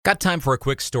Got time for a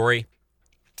quick story?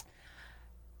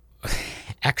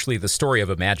 Actually, the story of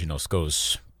Imaginos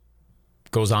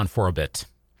goes on for a bit,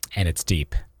 and it's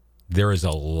deep. There is a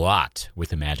lot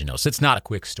with Imaginos. It's not a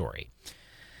quick story.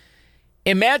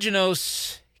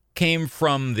 Imaginos came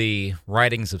from the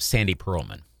writings of Sandy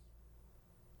Pearlman,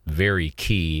 very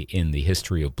key in the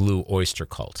history of Blue Oyster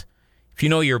Cult. If you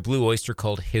know your Blue Oyster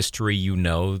Cult history, you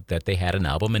know that they had an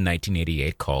album in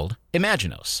 1988 called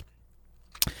Imaginos,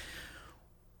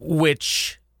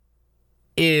 which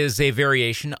is a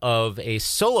variation of a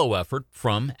solo effort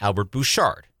from Albert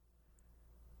Bouchard,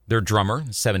 their drummer in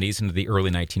the 70s into the early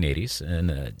 1980s.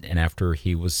 And after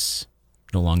he was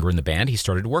no longer in the band, he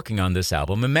started working on this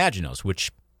album, Imaginos,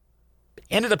 which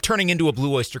ended up turning into a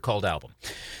Blue Oyster Cult album.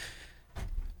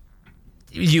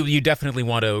 You definitely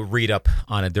want to read up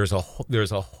on it. There's a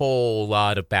whole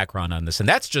lot of background on this, and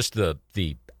that's just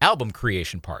the album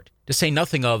creation part, to say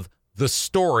nothing of the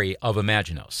story of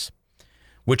Imaginos,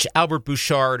 which Albert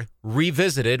Bouchard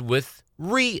revisited with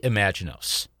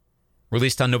Reimaginos,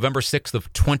 released on November 6th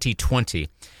of 2020.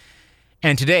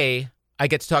 And today, I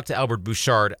get to talk to Albert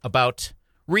Bouchard about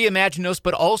Reimaginos,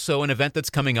 but also an event that's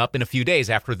coming up in a few days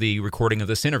after the recording of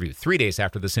this interview, 3 days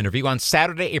after this interview. On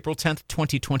Saturday, April 10th,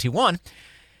 2021,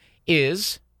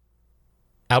 is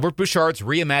Albert Bouchard's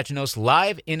Reimaginos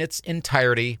live in its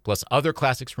entirety, plus other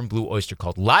classics from Blue Oyster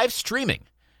Cult, live streaming,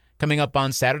 coming up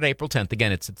on Saturday, April 10th.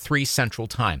 Again, it's at 3 Central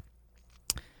Time.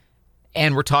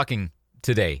 And we're talking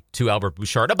today to Albert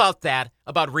Bouchard about that,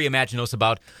 about Reimaginos,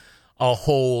 about a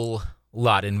whole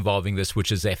lot involving this,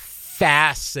 which is a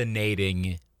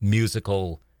fascinating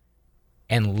musical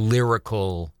and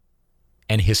lyrical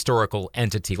and historical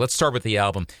entity. Let's start with the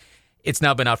album. It's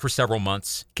now been out for several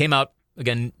months. Came out,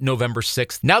 again, November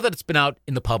 6th. Now that it's been out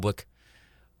in the public,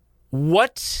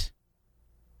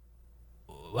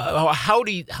 how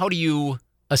do you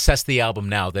assess the album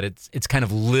now that it's kind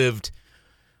of lived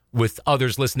with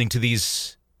others listening to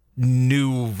these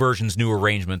new versions, new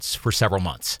arrangements for several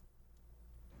months?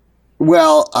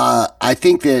 Well, I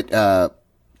think that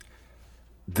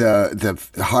the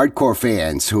hardcore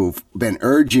fans who've been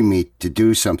urging me to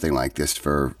do something like this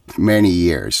for many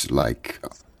years, like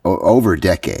over a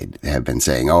decade, have been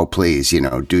saying, "Oh, please,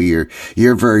 do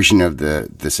your version of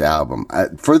this album."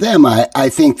 For them, I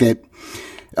think that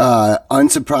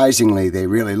unsurprisingly, they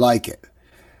really like it.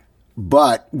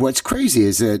 But what's crazy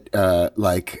is that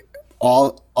like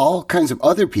all kinds of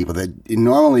other people that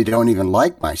normally don't even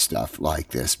like my stuff like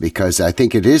this, because I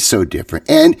think it is so different.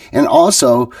 And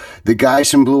also the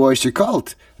guys from Blue Oyster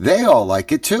Cult, they all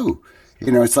like it too.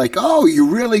 It's like, oh, you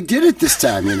really did it this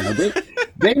time.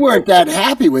 They weren't that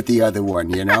happy with the other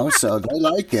one, so they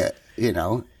like it,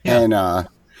 Yeah.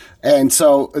 And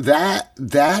so that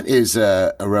is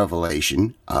a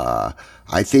revelation.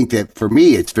 I think that for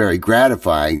me, it's very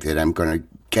gratifying that I'm going to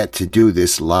get to do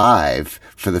this live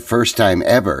for the first time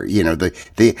ever.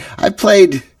 I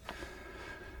played.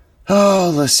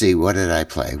 Oh, let's see. What did I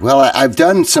play? Well, I've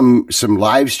done some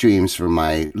live streams from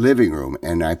my living room,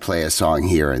 and I play a song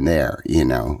here and there.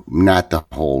 Not the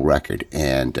whole record.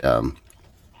 And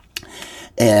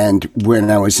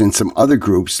when I was in some other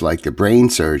groups like the Brain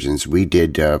Surgeons, we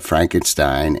did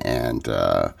Frankenstein and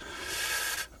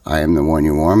I Am the One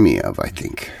You Warn Me Of, I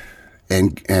think.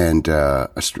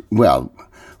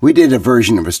 We did a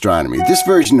version of Astronomy. This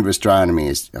version of Astronomy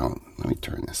is... Oh, let me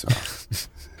turn this off.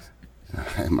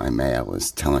 My mail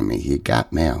is telling me you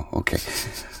got mail. Okay.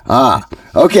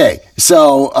 Okay.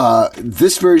 So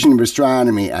this version of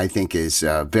Astronomy, I think, is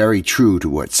very true to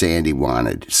what Sandy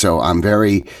wanted. So I'm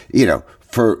very,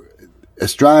 for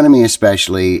Astronomy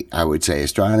especially, I would say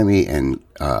Astronomy and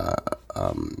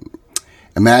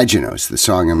Imaginos, the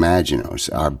song Imaginos,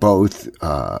 are both,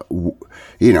 I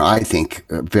think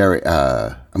I'm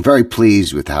very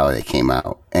pleased with how they came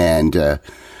out. And,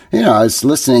 I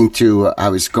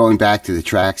was going back to the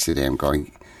tracks today. I'm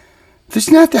going, there's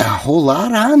not that whole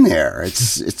lot on there.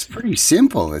 It's pretty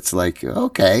simple. It's like,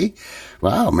 okay,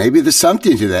 wow, maybe there's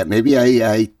something to that. Maybe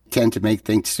I tend to make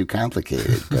things too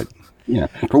complicated, but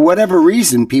for whatever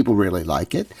reason, people really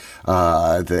like it.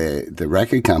 The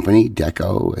record company,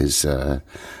 Decco, is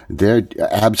they're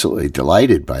absolutely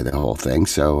delighted by the whole thing.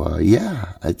 So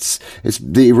it's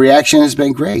the reaction has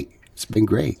been great. It's been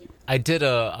great. I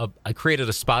created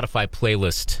a Spotify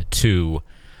playlist to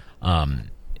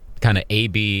kind of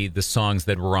A/B the songs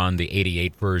that were on the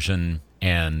 '88 version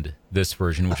and this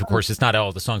version, which of course is not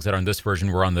all the songs that are on this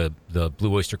version were on the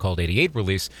Blue Oyster Cult '88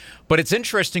 release. But it's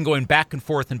interesting going back and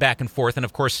forth, and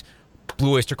of course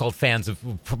Blue Oyster Cult fans have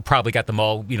probably got them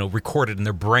all, recorded in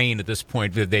their brain at this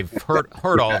point. They've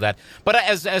heard all of that. But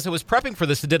as I was prepping for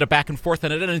this, I did a back and forth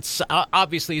on it, and it's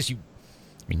obviously, as you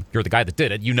mean, you're the guy that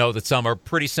did it. You know that some are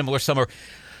pretty similar. Some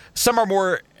are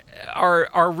more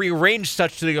are rearranged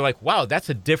such that you're like, wow, that's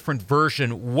a different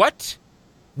version. What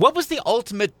was the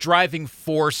ultimate driving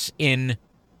force in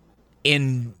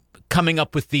coming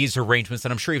up with these arrangements?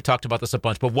 And I'm sure you've talked about this a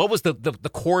bunch, but what was the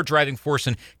core driving force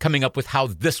in coming up with how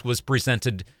this was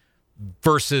presented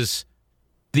versus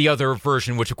the other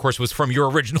version, which of course was from your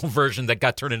original version that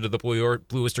got turned into the Blue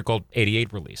Oyster Cult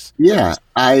 '88 release? Yeah,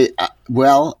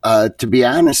 to be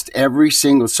honest, every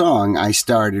single song I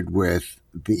started with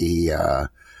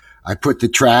I put the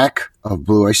track of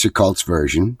Blue Oyster Cult's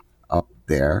version up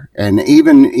there, and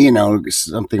even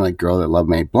something like "Girl That Love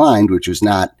Made Blind," which was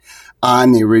not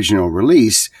on the original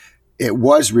release, it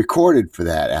was recorded for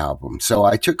that album. So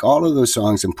I took all of those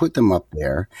songs and put them up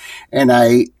there, and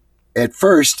I at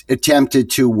first attempted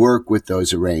to work with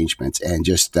those arrangements and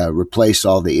just replace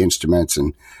all the instruments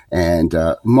and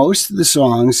most of the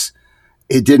songs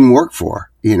it didn't work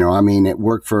for. It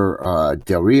worked for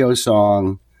Del Rio's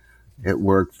song. It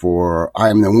worked for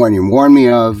 "I'm the One You Warn Me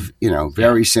Of,"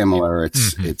 very similar.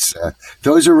 It's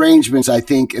those arrangements. I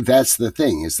think that's the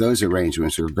thing, is those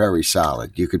arrangements are very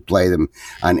solid. You could play them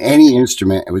on any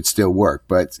instrument, it would still work.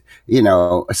 But,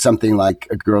 something like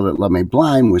 "A Girl That Loved Me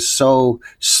Blind" was so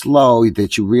slow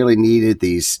that you really needed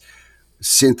these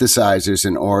synthesizers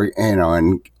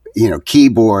and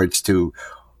keyboards to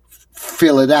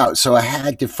fill it out. So I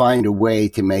had to find a way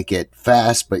to make it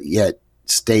fast, but yet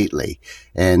stately,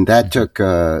 and that took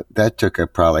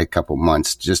probably a couple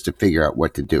months just to figure out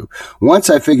what to do. Once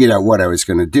I figured out what I was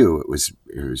going to do, it was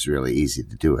really easy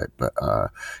to do it. But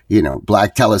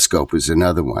Black Telescope was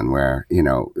another one where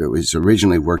it was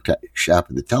originally workshop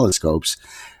of the Telescopes,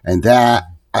 and that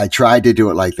I tried to do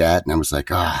it like that, and I was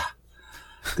like,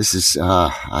 this is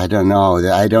I don't know.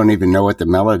 I don't even know what the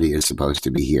melody is supposed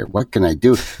to be here. What can I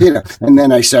do? And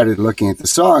then I started looking at the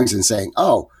songs and saying,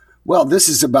 oh, well, this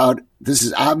is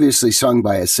obviously sung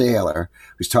by a sailor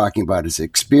who's talking about his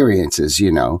experiences,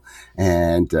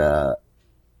 and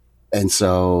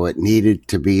so it needed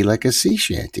to be like a sea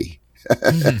shanty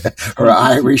or an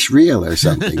Irish reel or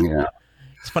something,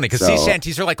 It's funny because sea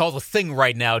shanties are like all the thing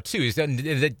right now too. You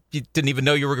didn't even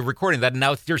know you were recording that, and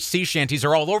now your sea shanties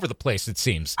are all over the place, it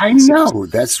seems. I know,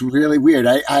 that's really weird.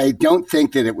 I don't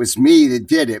think that it was me that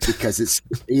did it, because it's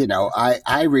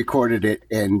I recorded it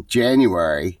in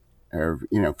January or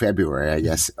February, I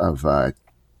guess, of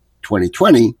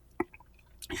 2020,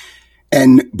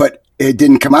 but it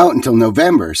didn't come out until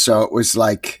November, so it was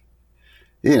like,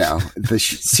 the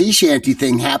sea shanty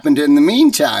thing happened in the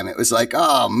meantime. It was like,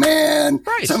 oh man,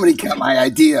 right. Somebody got my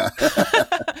idea.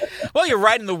 Well, you're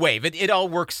riding the wave. It all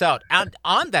works out. And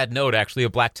on that note, actually,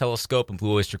 of Black Telescope and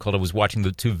Blue Oyster Cult, I was watching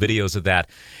the 2 videos of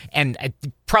that, and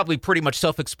probably pretty much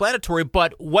self-explanatory.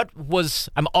 But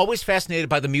I'm always fascinated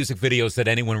by the music videos that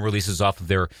anyone releases off of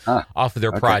their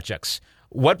projects.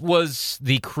 What was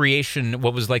the creation?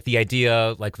 What was like the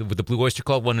idea, like with the Blue Oyster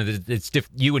Cult one? It's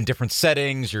you in different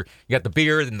settings. You got the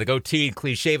beard and the goatee and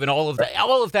clean shave and all of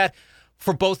that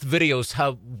for both videos.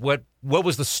 What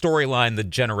was the storyline, the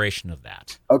generation of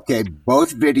that? Okay,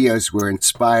 both videos were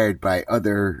inspired by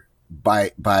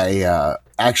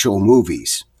actual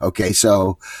movies. Okay,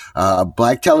 so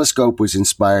Black Telescope was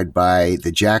inspired by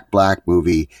the Jack Black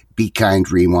movie "Be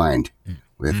Kind, Rewind."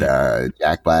 With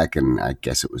Jack Black, and I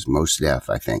guess it was Mos Def,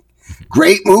 I think.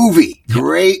 Great movie.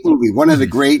 One of the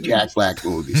great Jack Black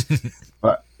movies.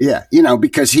 But yeah,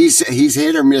 because he's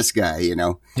hit or miss guy,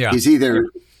 Yeah. He's either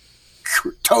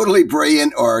totally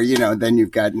brilliant or, then you've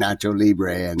got Nacho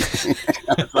Libre, and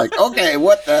it's like, okay,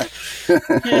 what the?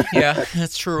 Yeah,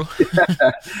 that's true.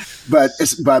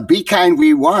 But Be Kind,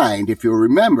 Rewind, if you'll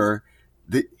remember,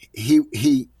 he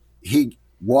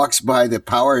walks by the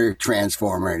power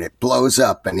transformer and it blows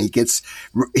up, and he gets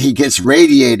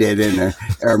radiated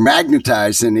or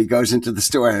magnetized, and he goes into the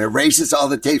store and erases all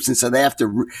the tapes, and so they have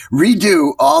to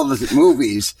redo all the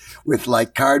movies with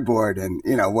like cardboard and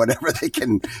whatever they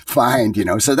can find.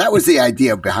 So that was the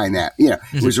idea behind that.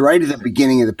 It was right at the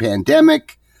beginning of the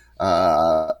pandemic.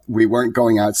 We weren't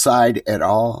going outside at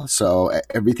all, so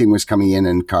everything was coming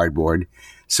in cardboard.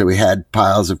 So we had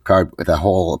piles of cardboard. The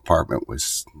whole apartment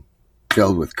was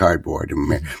filled with cardboard,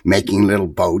 and making little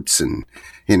boats, and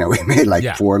we made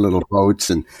like 4 little boats,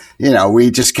 and we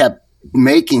just kept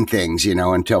making things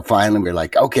until finally we were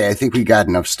like, okay, I think we got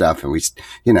enough stuff, and we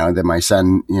then my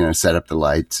son set up the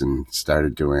lights and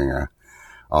started doing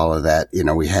all of that.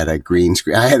 We had a green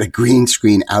screen. I had a green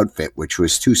screen outfit, which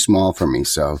was too small for me,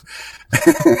 so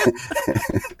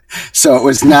so it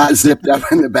was not zipped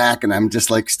up in the back, and I'm just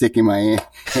like sticking my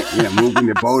moving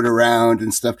the boat around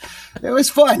and stuff. It was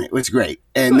fun. It was great.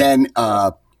 And then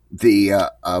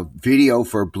video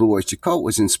for Blue Oyster Cult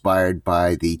was inspired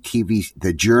by the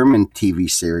German TV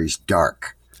series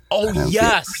Dark. Oh,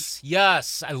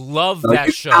 yes. I love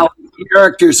that show. How the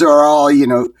characters are all,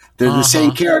 they're the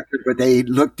same character, but they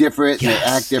look different and they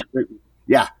act different.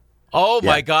 Yeah. Oh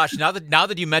my gosh! Now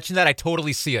that you mention that, I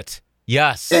totally see it.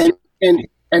 Yes. And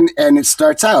it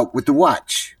starts out with the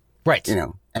watch, right?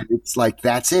 And it's like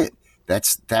that's it.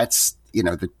 That's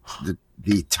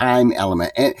the time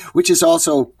element, and which is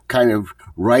also kind of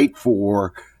right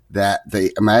for that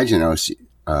the Imaginos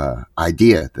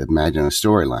idea, the Imaginos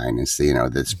storyline is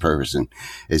this person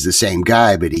is the same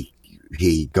guy, but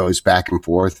he goes back and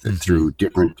forth through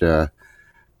different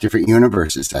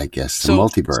universes, I guess, so the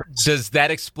multiverse. Does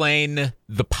that explain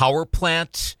the power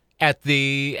plant at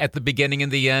the beginning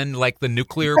and the end, like the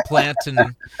nuclear plant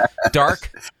in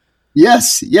Dark?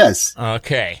 Yes.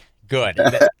 Okay. Good.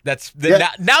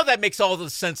 Now that makes all the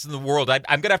sense in the world.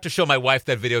 I'm gonna have to show my wife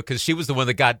that video because she was the one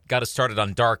that got us started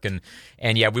on Dark, and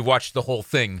we watched the whole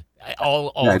thing,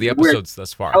 all the episodes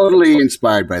thus far. Totally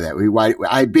inspired by that.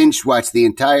 I binge watched the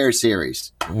entire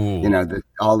series. Ooh.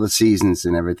 All the seasons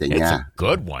and everything. It's a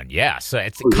good one. Yeah. So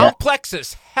it's complex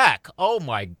as heck. Oh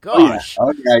my gosh.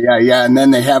 Oh yeah. And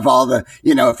then they have all the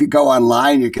if you go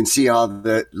online, you can see all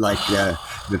the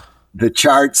the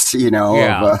charts.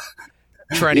 Of,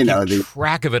 trying to keep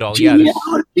track of it all. Yeah,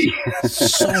 there's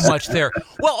so much there.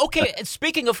 Well, okay, and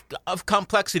speaking of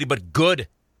complexity, but good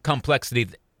complexity,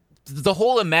 the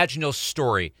whole Imaginos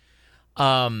story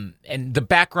and the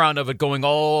background of it going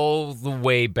all the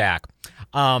way back.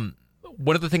 One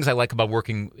of the things I like about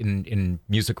working in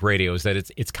music radio is that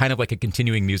it's kind of like a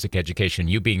continuing music education.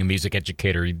 You being a music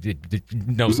educator, you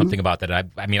know something about that.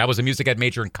 I was a music ed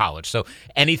major in college, so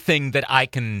anything that I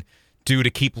can do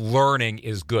to keep learning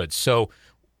is good. So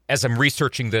as I'm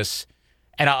researching this,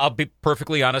 and I'll be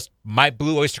perfectly honest, my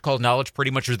Blue Oyster Cult knowledge pretty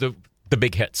much is the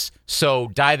big hits. So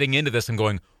diving into this and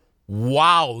going,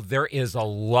 wow, there is a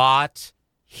lot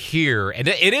here. And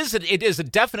it is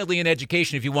definitely an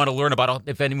education if you want to learn about,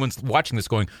 if anyone's watching this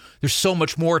going, there's so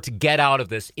much more to get out of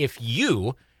this. If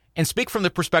you, and speak from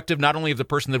the perspective not only of the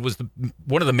person that was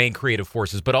one of the main creative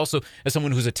forces, but also as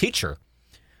someone who's a teacher,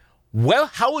 well,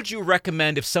 how would you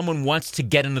recommend if someone wants to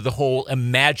get into the whole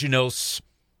Imaginos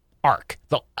arc,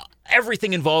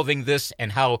 everything involving this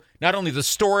and how not only the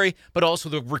story, but also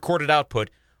the recorded output,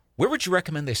 where would you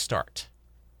recommend they start?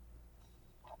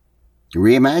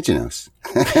 Reimaginos.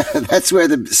 That's where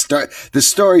the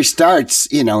story starts,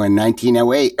 in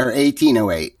 1908 or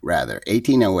 1808 rather,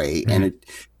 1808,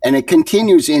 and it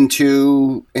continues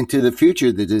into the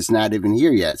future that is not even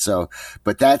here yet. So,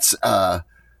 but that's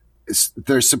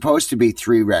there's supposed to be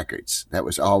 3 records. That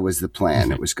was always the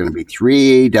plan. It was going to be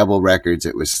 3 double records.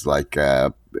 It was like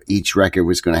each record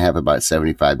was going to have about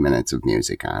 75 minutes of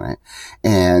music on it.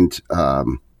 And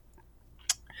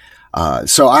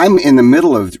so I'm in the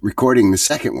middle of recording the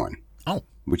second one,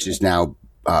 which is now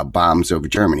Bombs Over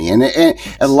Germany. And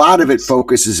a lot of it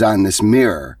focuses on this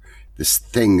mirror, this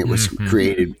thing that was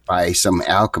created by some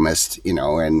alchemist,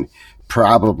 and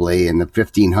probably in the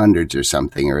 1500s or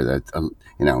something, or the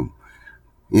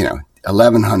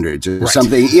 1100s or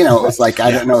something. It's like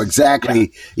I don't know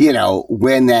exactly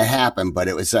when that happened, but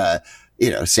it was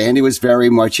Sandy was very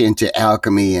much into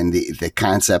alchemy and the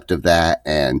concept of that,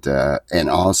 and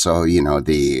also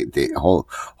the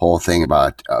whole thing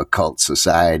about occult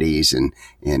societies and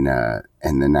in the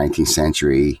 19th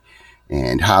century,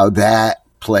 and how that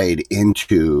played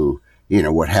into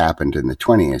what happened in the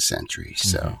 20th century.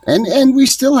 So and we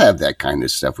still have that kind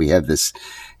of stuff. We have this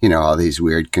all these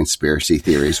weird conspiracy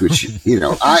theories, which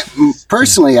I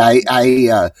personally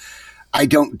I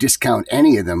don't discount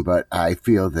any of them, but I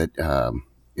feel that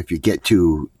if you get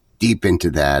too deep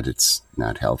into that, it's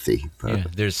not healthy. But, yeah,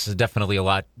 there's definitely a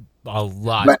lot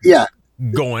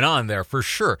going on there for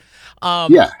sure.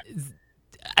 I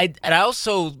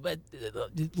also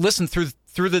listened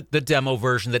through the demo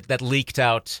version that leaked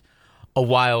out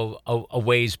a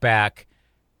ways back,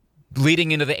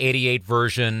 leading into the '88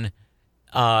 version,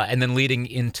 and then leading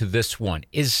into this one.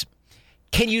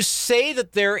 Can you say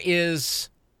that there is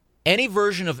any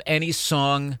version of any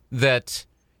song that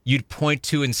you'd point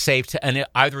to and say to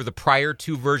either the prior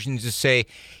 2 versions to say,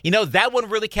 that one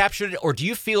really captured it, or do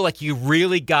you feel like you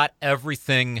really got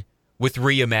everything with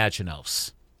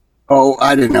Reimaginos? Oh,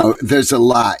 I don't know. There's a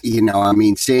lot,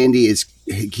 Sandy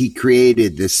he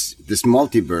created this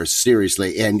multiverse,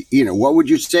 seriously. And, what would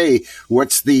you say?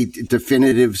 What's the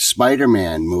definitive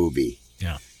Spider-Man movie?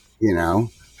 Yeah.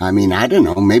 I don't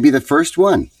know, maybe the first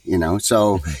one,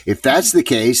 So if that's the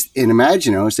case, in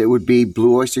Imaginos, it would be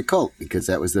Blue Oyster Cult, because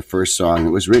that was the first song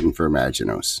that was written for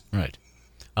Imaginos. Right.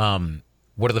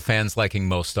 What are the fans liking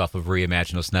most off of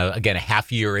Reimaginos now? Again, a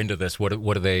half year into this, what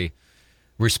are they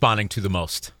responding to the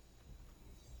most?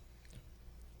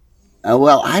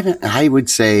 Well, I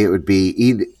would say it would be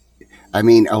either. I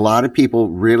mean, a lot of people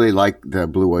really like the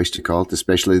Blue Oyster Cult,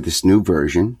 especially this new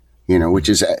version. Which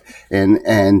is,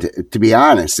 and to be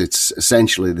honest, it's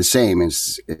essentially the same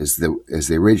as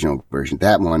the original version.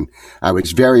 That one, I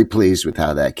was very pleased with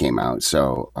how that came out.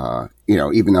 So,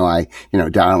 even though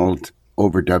Donald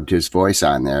overdubbed his voice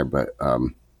on there, but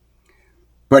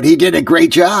he did a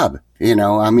great job.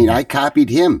 I copied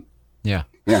him. Yeah.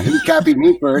 Yeah, he copied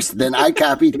me first, then I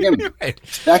copied him. Right.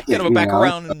 Second, kind of a back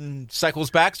around and cycles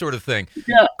back sort of thing.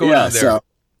 Yeah, going on there. So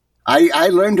I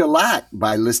learned a lot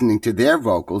by listening to their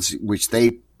vocals, which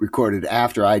they recorded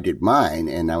after I did mine.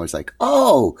 And I was like,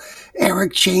 oh,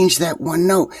 Eric changed that one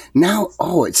note. Now,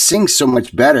 it sings so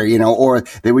much better, or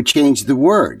they would change the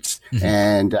words. Mm-hmm.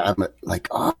 And I'm like,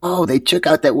 oh, they took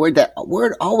out that word. That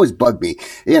word always bugged me,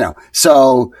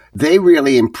 So they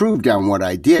really improved on what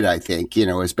I did, I think,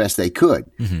 as best they could,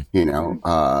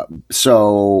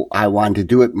 so I wanted to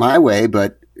do it my way,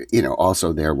 but,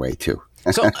 also their way too.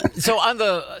 So on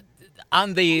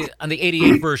the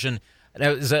 88 version,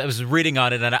 I was reading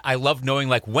on it, and I love knowing,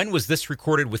 like, when was this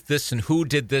recorded with this and who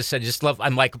did this.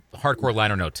 I'm like hardcore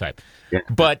liner note type. Yeah.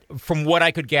 But from what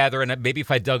I could gather, and maybe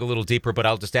if I dug a little deeper, but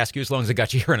I'll just ask you as long as I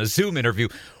got you here in a Zoom interview,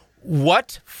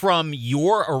 what from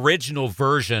your original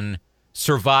version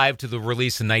survived to the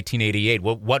release in 1988?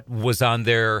 What was on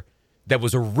there that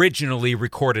was originally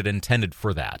recorded intended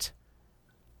for that?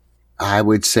 I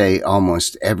would say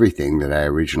almost everything that I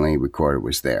originally recorded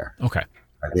was there. Okay.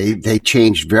 They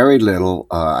changed very little.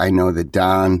 I know that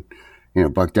Don,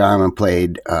 Buck Diamond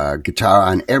played guitar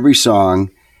on every song,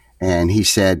 and he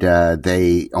said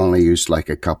they only used like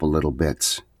a couple little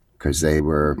bits because they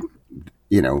were,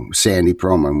 Sandy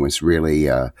Pearlman was really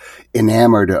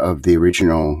enamored of the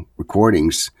original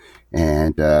recordings,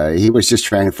 and he was just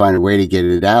trying to find a way to get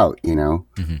it out,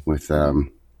 mm-hmm. with,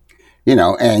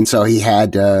 and so he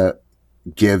had to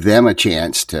give them a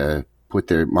chance to put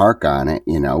their mark on it,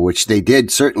 which they did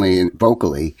certainly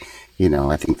vocally.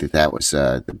 I think that was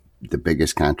the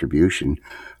biggest contribution.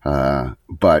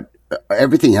 But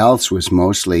everything else was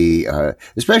mostly,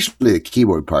 especially the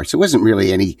keyboard parts. There wasn't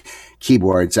really any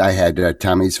keyboards. I had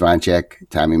Tommy Zvanchek,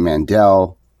 Tommy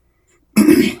Mandel,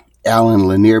 Alan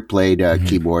Lanier played mm-hmm.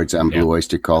 keyboards on Blue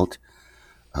Oyster Cult,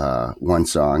 one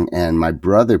song, and my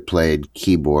brother played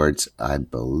keyboards, I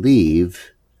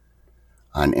believe,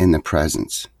 on In the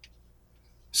Presence.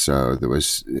 So there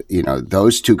was,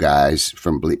 those two guys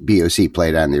from BOC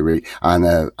played on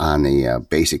the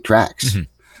basic tracks. Mm-hmm.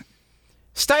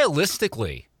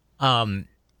 Stylistically,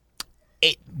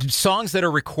 songs that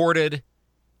are recorded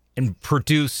and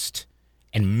produced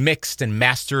and mixed and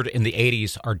mastered in the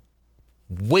 80s are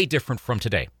way different from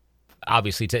today.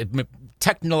 Obviously,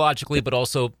 technologically, but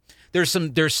also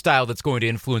there's style that's going to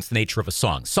influence the nature of a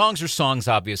song. Songs are songs,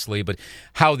 obviously, but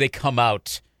how they come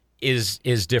out is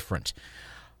different.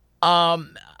 How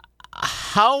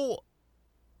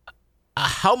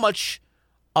much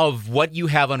of what you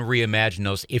have on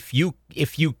Reimaginos, if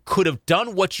you could have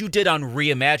done what you did on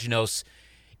Reimaginos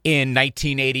in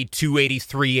 1982,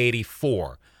 83,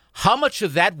 84, how much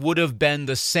of that would have been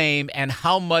the same, and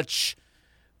how much,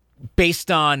 based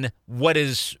on what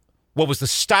was the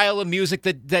style of music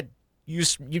that you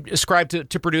ascribed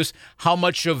to produce, how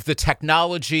much of the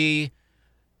technology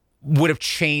would have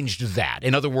changed that?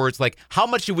 In other words, like, how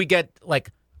much do we get,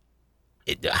 like,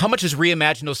 how much is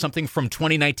Reimaginos something from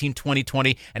 2019,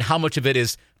 2020, and how much of it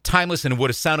is timeless and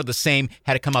would have sounded the same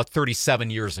had it come out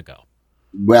 37 years ago?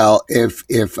 Well,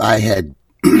 if I had,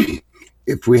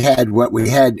 if we had what we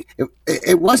had,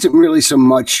 it wasn't really so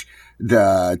much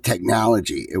the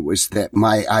technology. It was that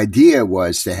my idea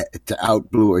was to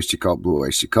out Blue Oyster Cult,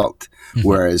 mm-hmm.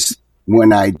 Whereas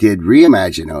when I did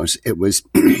Reimaginos, it was,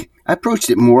 I approached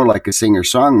it more like a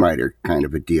singer-songwriter kind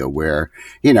of a deal where,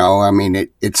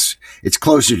 it's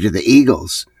closer to the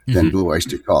Eagles than mm-hmm. Blue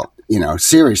Oyster Cult.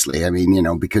 Seriously,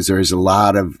 because there's a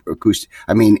lot of acoustic.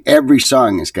 Every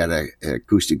song has got an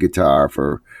acoustic guitar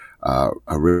for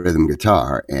a rhythm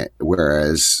guitar,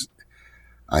 whereas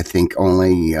I think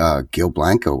only Gil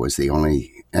Blanco was the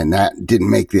only, and that didn't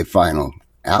make the final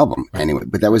album anyway.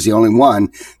 But that was the only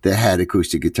one that had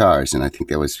acoustic guitars, and I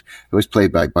think it was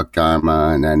played by Buck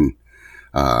Dharma, and then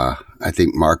I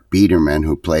think Mark Biederman,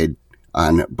 who played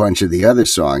on a bunch of the other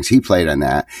songs, he played on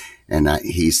that. And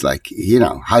he's like,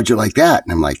 how'd you like that?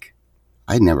 And I'm like,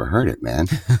 I never heard it, man.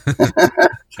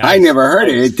 I Nice. never heard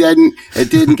it. It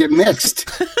didn't get mixed.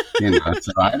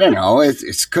 So I don't know. It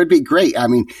could be great. I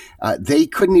mean, they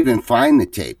couldn't even find the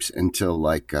tapes until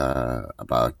like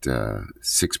about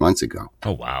 6 months ago.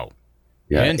 Oh, wow.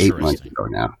 Yeah, 8 months ago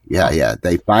now. Yeah.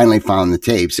 They finally found the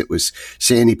tapes. It was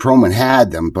Sandy Pearlman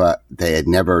had them, but they had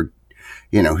never,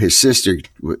 his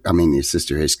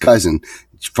cousin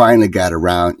finally got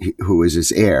around, who was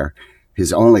his heir,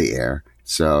 his only heir.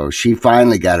 So she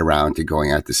finally got around to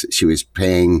going out. She was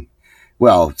paying,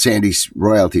 Sandy's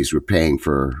royalties were paying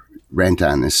for rent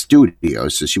on the studio,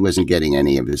 so she wasn't getting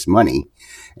any of his money.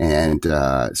 And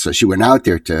so she went out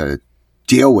there to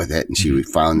deal with it, and she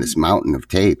found this mountain of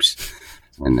tapes.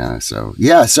 And so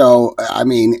I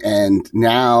mean, and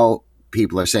now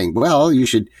people are saying, well, you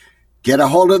should get a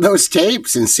hold of those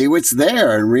tapes and see what's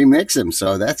there and remix them.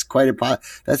 So that's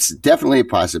that's definitely a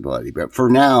possibility. But for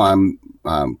now, I'm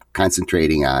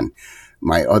concentrating on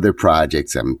my other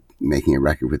projects. I'm making a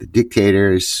record with the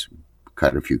Dictators,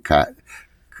 cut a few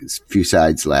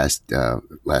sides last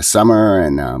summer,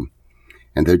 and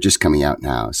they're just coming out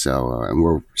now. So and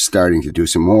we're starting to do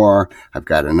some more. I've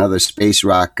got another space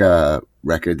rock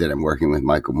record that I'm working with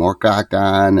Michael Moorcock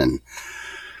on, and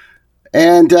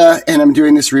I'm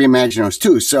doing this Reimaginos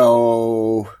too.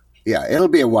 So yeah, it'll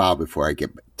be a while before I get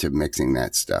to mixing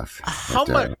that stuff. How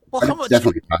much?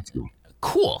 Definitely possible.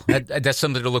 Cool. That's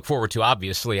something to look forward to.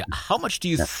 Obviously, how much do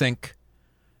you think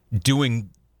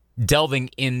delving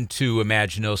into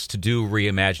Imaginos to do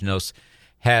Reimaginos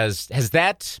has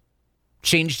that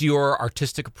changed your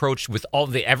artistic approach with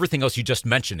everything else you just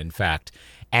mentioned? In fact,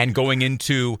 and going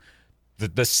into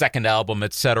the second album,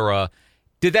 etc.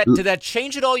 Did that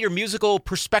change at all your musical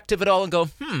perspective at all? And go,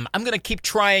 I'm going to keep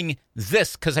trying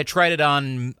this because I tried it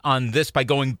on this by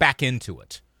going back into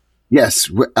it. Yes,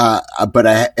 but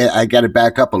I got to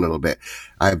back up a little bit.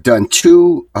 I've done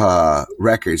 2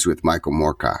 records with Michael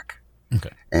Moorcock, okay,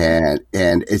 and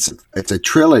it's a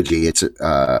trilogy. It's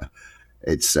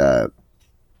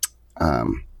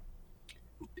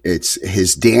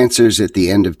his Dancers at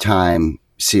the End of Time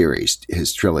series,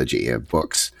 his trilogy of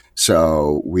books.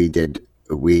 So we did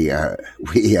an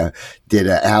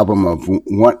album of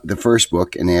the first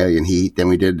book, An Alien Heat. Then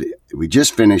we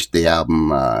just finished the album,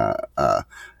 The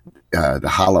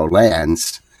Hollow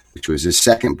Lands, which was his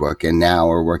second book. And now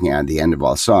we're working on The End of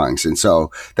All Songs. And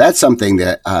so that's something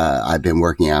that, I've been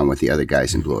working on with the other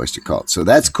guys in Blue Oyster Cult. So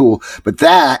that's cool. But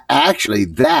that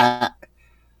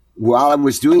while I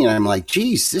was doing it, I'm like,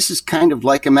 geez, this is kind of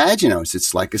like Imaginos.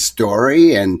 It's like a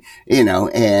story, and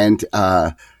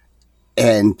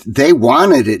and they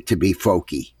wanted it to be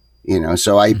folky,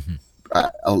 So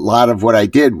a lot of what I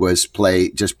did was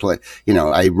play.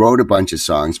 I wrote a bunch of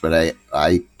songs, but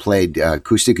I played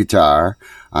acoustic guitar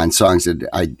on songs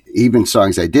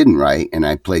songs I didn't write, and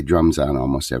I played drums on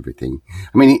almost everything.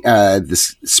 I mean,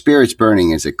 the Spirits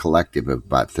Burning is a collective of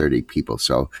about 30 people,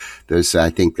 so I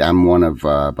think I'm one of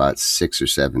about 6 or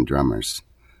 7 drummers.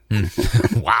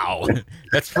 Wow,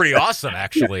 that's pretty awesome,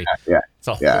 actually. Yeah. It's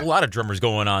a whole lot of drummers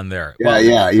going on there.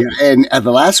 Yeah. And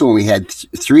the last one we had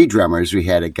 3 drummers. We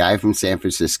had a guy from San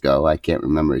Francisco. I can't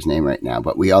remember his name right now,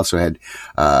 but we also had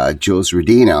Jules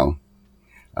Rodino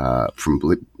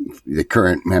from the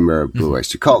current member of Blue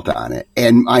Oyster Cult on it,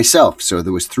 and myself. So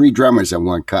there was 3 drummers on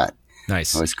one cut.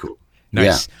 Nice. That was cool.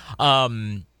 Nice. Yeah.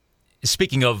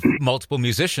 Speaking of multiple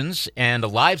musicians and a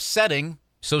live setting,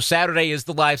 so Saturday is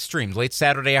the live stream, late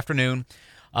Saturday afternoon.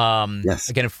 Yes.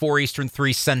 Again, at 4 Eastern,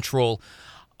 3 Central.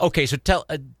 Okay, so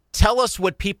tell us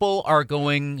what people are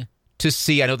going to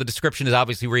see. I know the description is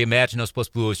obviously Reimaginos plus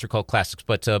Blue Oyster Cult Classics,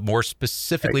 but more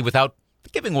specifically, without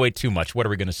giving away too much, what are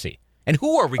we going to see? And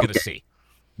who are we going to see?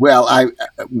 Well,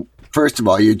 first of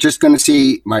all, you're just going to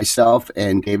see myself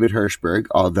and David Hirschberg,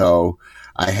 although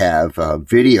I have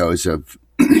videos of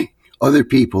other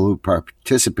people who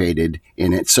participated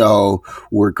in it. So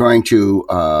we're going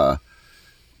to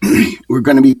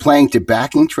be playing to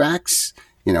backing tracks,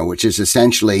 which is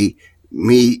essentially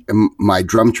me, my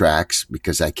drum tracks,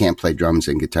 because I can't play drums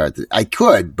and guitar. I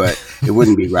could, but it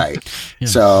wouldn't be right. Yeah.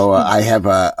 So I have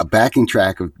a backing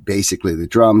track of basically the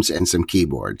drums and some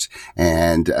keyboards.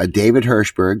 And David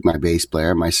Hirschberg, my bass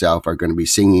player, myself are going to be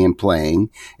singing and playing.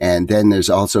 And then there's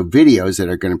also videos that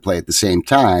are going to play at the same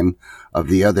time of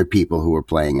the other people who are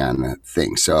playing on the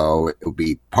thing. So it'll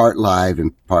be part live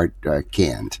and part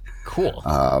canned. Cool.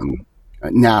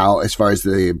 Now, as far as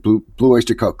the Blue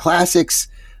Oyster Cult Classics,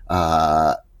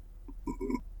 I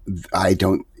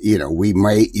don't, we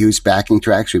might use backing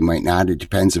tracks. We might not. It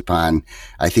depends upon,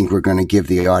 I think we're going to give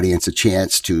the audience a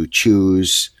chance to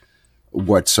choose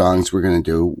what songs we're going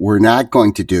to do. We're not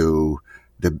going to do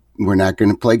we're not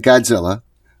going to play Godzilla.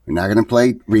 We're not going to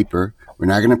play Reaper. We're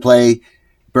not going to play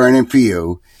Burning for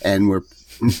You, and we're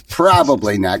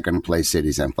probably not going to play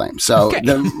Cities on Flame. So Okay.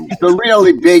 the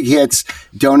really big hits,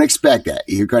 don't expect that.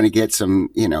 You're going to get some,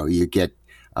 you get,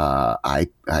 I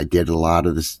did a lot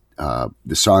of this,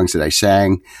 the songs that I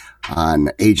sang on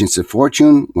Agents of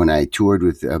Fortune when I toured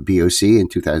with BOC in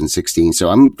 2016. So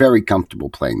I'm very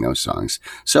comfortable playing those songs.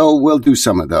 So we'll do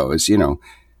some of those,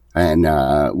 and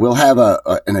we'll have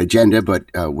an agenda, but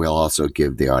we'll also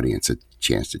give the audience a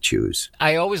chance to choose.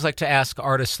 I always like to ask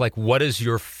artists, like, what is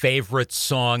your favorite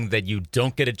song that you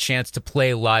don't get a chance to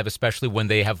play live, especially when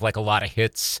they have like a lot of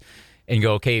hits, and you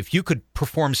go, okay, if you could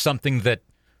perform something that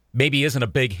maybe isn't a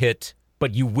big hit,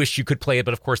 but you wish you could play it,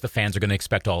 but of course the fans are going to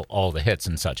expect all the hits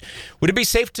and such. Would it be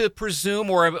safe to presume,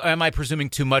 or am I presuming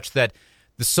too much, that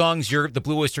the songs the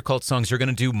Blue Oyster Cult songs you're going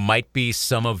to do might be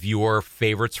some of your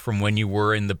favorites from when you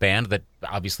were in the band, that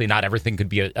obviously not everything could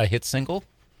be a hit single?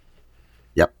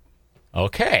 Yep.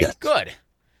 Okay, yes. Good.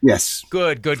 Yes.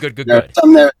 Good. There are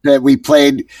some that we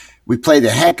played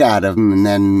the heck out of them, and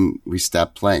then we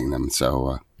stopped playing them.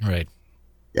 So, right.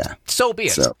 Yeah. So be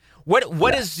it. So,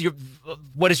 what is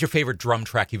your favorite drum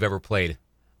track you've ever played?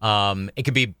 It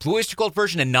could be Blue Oyster Cult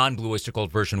version and non-Blue Oyster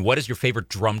Cult version. What is your favorite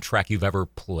drum track you've ever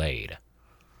played?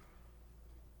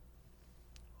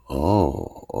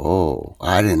 Oh,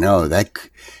 I don't know.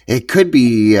 It could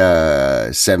be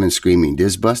Seven Screaming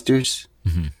Disbusters.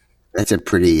 Mm-hmm.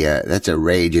 That's a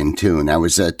raging tune. I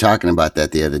was talking about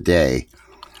that the other day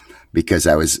because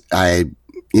I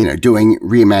doing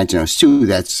Reimaginos 2.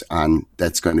 That's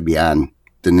going to be on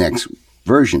the next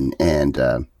version, and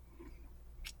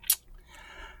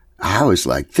I was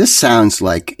like, this sounds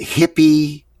like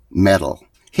hippie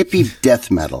death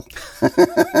metal,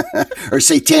 or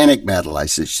satanic metal, I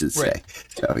should say. Right.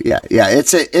 So yeah,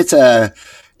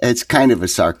 it's kind of a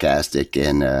sarcastic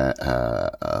and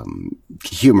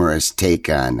humorous take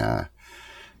on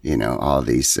all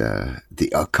these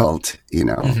the occult,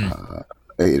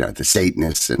 the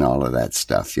Satanists and all of that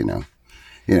stuff.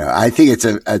 I think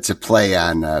it's a play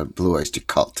on Blue Oyster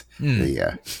Cult,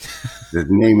 the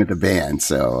name of the band.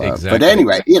 So, exactly. But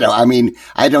anyway,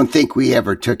 I don't think we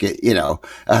ever took it.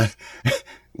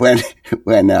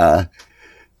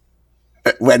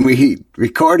 When we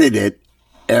recorded it,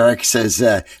 Eric says,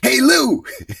 "Hey Lou,"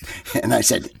 and I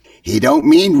said, "He don't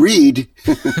mean Reed."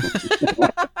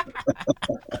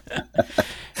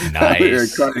 Nice. We were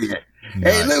recording it.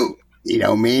 Nice. Hey Lou, he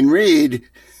don't mean Reed.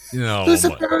 No,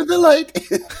 Lucifer of the light.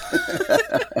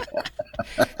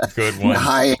 Good one.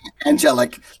 High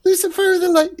angelic Lucifer of the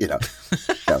light.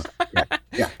 So,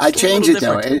 yeah. I changed it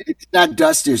though. It's not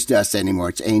Duster's dust anymore.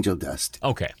 It's angel dust.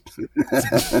 Okay.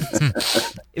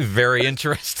 Very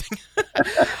interesting.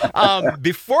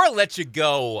 Before I let you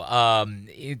go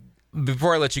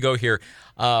here,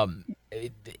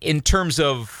 in terms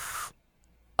of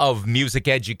music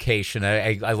education,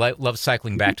 I love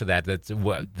cycling back to that. That's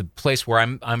the place where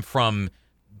I'm from.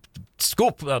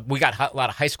 School, we got a lot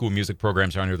of high school music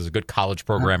programs around here. There's a good college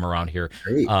program around here.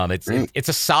 Great. It's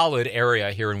a solid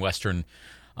area here in western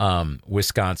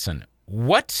Wisconsin.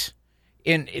 What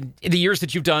in the years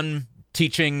that you've done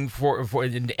teaching for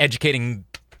educating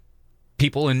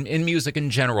people in music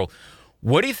in general,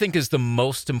 what do you think is the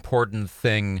most important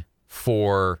thing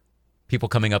for people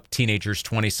coming up, teenagers,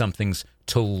 20-somethings,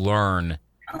 to learn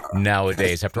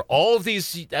nowadays, after all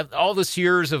this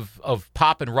years of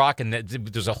pop and rock, and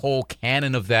there's a whole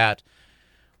canon of that?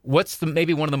 What's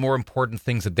maybe one of the more important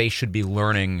things that they should be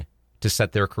learning to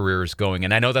set their careers going?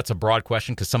 And I know that's a broad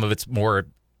question because some of it's more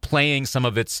playing, some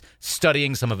of it's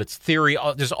studying, some of it's theory.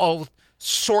 There's all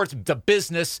sorts of the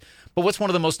business. But what's one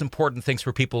of the most important things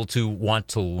for people to want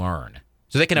to learn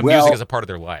so they can have music as a part of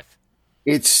their life?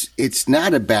 It's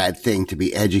not a bad thing to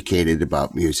be educated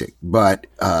about music, but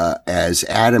as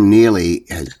Adam Neely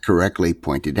has correctly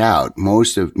pointed out,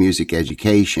 most of music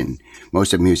education,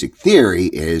 most of music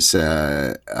theory is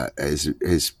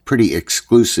pretty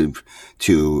exclusive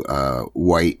to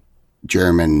white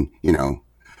German.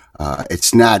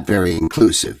 It's not very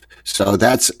inclusive, so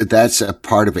that's a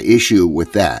part of an issue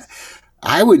with that.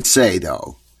 I would say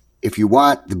though, if you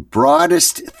want the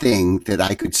broadest thing that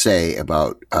I could say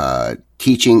about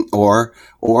teaching or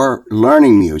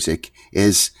learning music,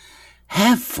 is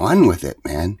have fun with it,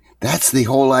 man. That's the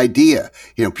whole idea.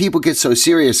 People get so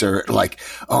serious, or like,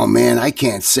 oh man, I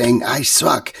can't sing, I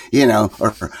suck,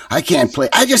 or I can't play,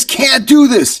 I just can't do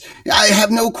this, I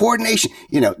have no coordination.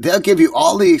 They'll give you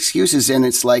all the excuses, and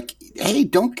it's like, hey,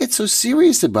 don't get so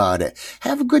serious about it.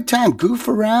 Have a good time, goof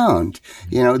around.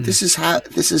 This is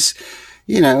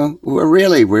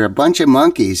we're a bunch of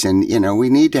monkeys, and we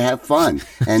need to have fun.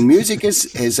 And music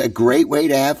is a great way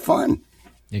to have fun.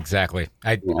 Exactly.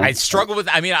 I struggle with.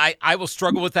 I mean, I will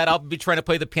struggle with that. I'll be trying to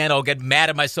play the piano. I'll get mad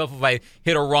at myself if I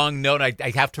hit a wrong note. I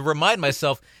have to remind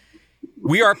myself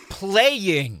we are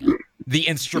playing the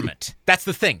instrument. That's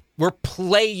the thing. We're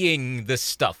playing this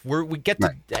stuff. We get to.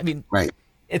 Right. I mean, right.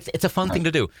 It's a fun thing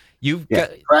to do.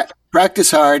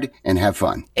 Practice hard and have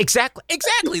fun.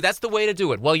 Exactly. That's the way to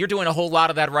do it. Well, you're doing a whole lot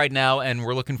of that right now, and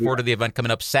we're looking forward to the event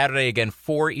coming up Saturday, again,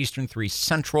 4 Eastern, 3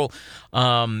 Central.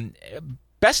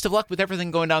 Best of luck with everything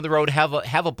going down the road. Have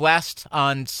a blast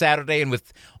on Saturday, and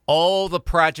with all the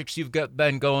projects you've got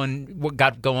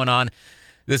going on.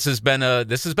 This has been a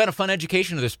fun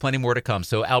education. There's plenty more to come.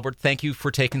 So, Albert, thank you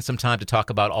for taking some time to talk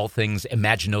about all things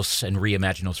Imaginos and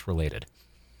Reimaginos related.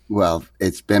 Well,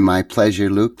 it's been my pleasure,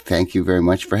 Luke. Thank you very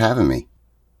much for having me.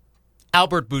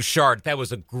 Albert Bouchard, that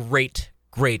was a great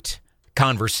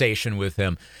conversation with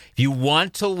him. If you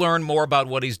want to learn more about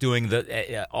what he's doing,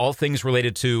 all things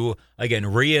related to, again,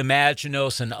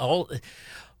 Reimaginos and all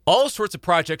sorts of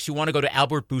projects, you want to go to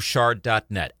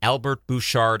albertbouchard.net,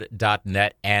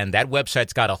 albertbouchard.net, and that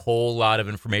website's got a whole lot of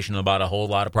information about a whole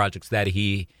lot of projects that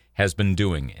he has been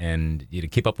doing. And you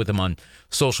keep up with him on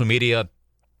social media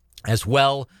as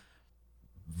well,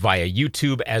 via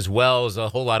YouTube, as well as a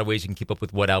whole lot of ways you can keep up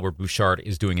with what Albert Bouchard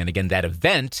is doing. And again, that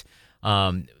event,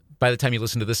 by the time you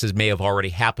listen to this, may have already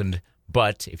happened.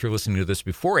 But if you're listening to this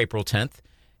before April 10th,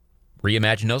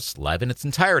 Reimaginos live in its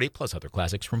entirety, plus other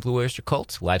classics from Blue Oyster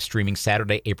Cult, live streaming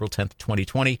Saturday, April 10th,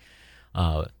 2020,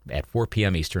 at 4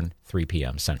 p.m. Eastern, 3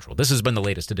 p.m. Central. This has been the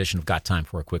latest edition of Got Time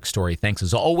for a Quick Story. Thanks,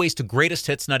 as always, to Greatest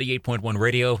Hits 98.1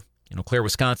 Radio in Eau Claire,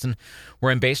 Wisconsin,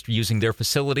 where I'm based, using their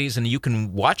facilities. And you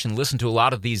can watch and listen to a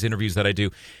lot of these interviews that I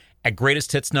do at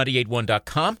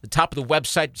greatesthits981.com. The top of the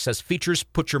website says features.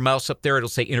 Put your mouse up there. It'll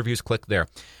say interviews. Click there.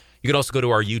 You can also go to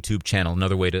our YouTube channel,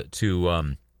 another way to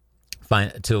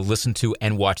listen to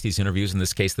and watch these interviews. In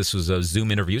this case, this was a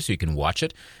Zoom interview, so you can watch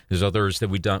it. There's others that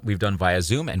we've done via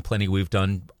Zoom, and plenty we've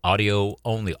done audio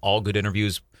only. All good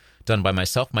interviews done by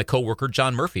myself. My coworker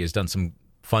John Murphy has done some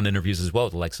fun interviews as well,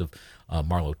 with the likes of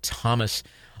Marlo Thomas,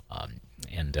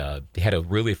 and they had a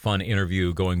really fun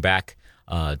interview going back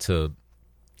to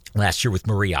last year with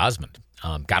Marie Osmond.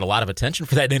 Got a lot of attention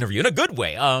for that interview in a good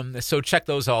way. So check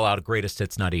those all out at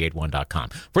greatesthits981.com.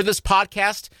 For this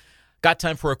podcast, Got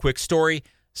Time for a Quick Story.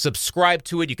 Subscribe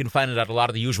to it. You can find it at a lot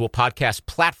of the usual podcast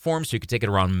platforms, so you can take it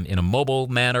around in a mobile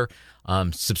manner.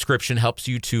 Subscription helps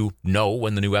you to know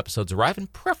when the new episodes arrive,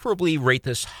 and preferably rate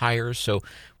this higher so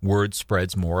word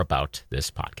spreads more about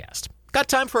this podcast. Got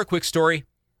Time for a Quick Story.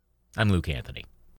 I'm Luke Anthony.